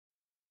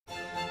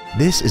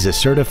This is a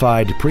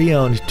certified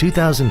pre-owned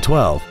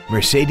 2012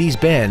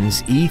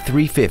 Mercedes-Benz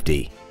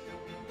E350.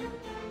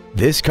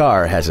 This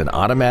car has an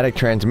automatic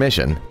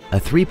transmission, a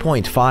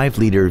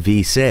 3.5-liter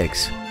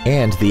V6,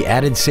 and the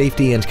added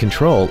safety and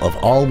control of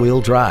all-wheel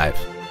drive.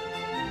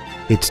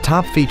 Its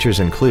top features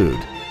include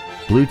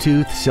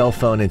Bluetooth cell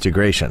phone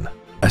integration,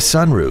 a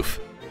sunroof,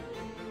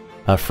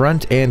 a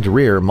front and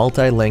rear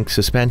multi-link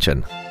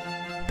suspension,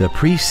 the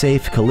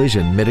pre-safe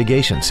collision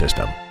mitigation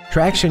system,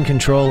 traction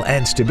control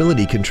and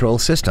stability control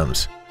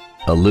systems,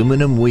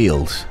 aluminum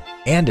wheels,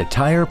 and a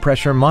tire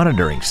pressure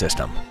monitoring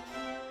system.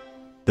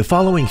 The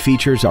following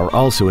features are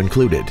also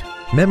included: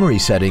 memory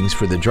settings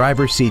for the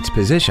driver's seat's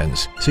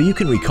positions so you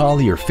can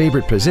recall your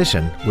favorite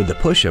position with the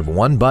push of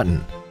one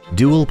button,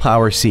 dual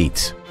power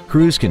seats,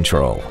 cruise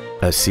control,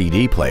 a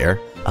CD player,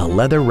 a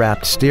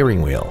leather-wrapped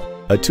steering wheel,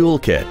 a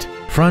toolkit,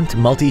 front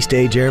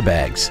multi-stage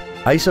airbags,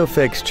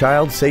 ISOFIX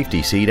child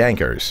safety seat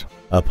anchors,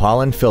 a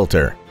pollen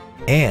filter,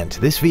 and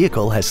this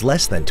vehicle has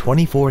less than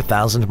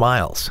 24,000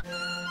 miles.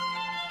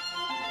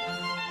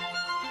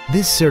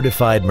 This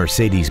certified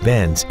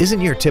Mercedes-Benz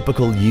isn't your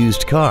typical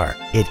used car.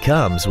 It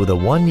comes with a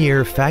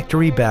 1-year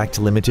factory-backed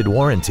limited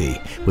warranty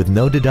with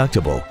no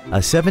deductible, a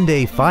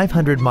 7-day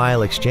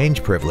 500-mile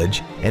exchange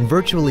privilege, and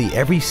virtually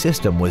every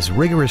system was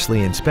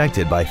rigorously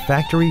inspected by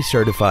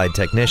factory-certified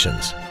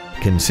technicians.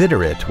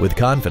 Consider it with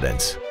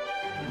confidence.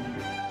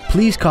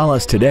 Please call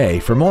us today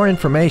for more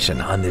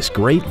information on this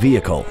great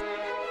vehicle.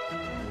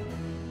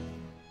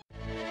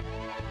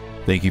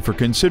 Thank you for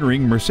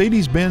considering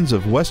Mercedes-Benz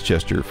of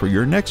Westchester for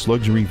your next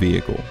luxury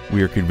vehicle.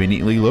 We are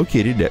conveniently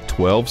located at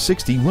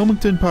 1260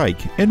 Wilmington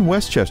Pike in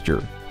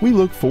Westchester. We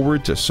look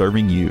forward to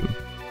serving you.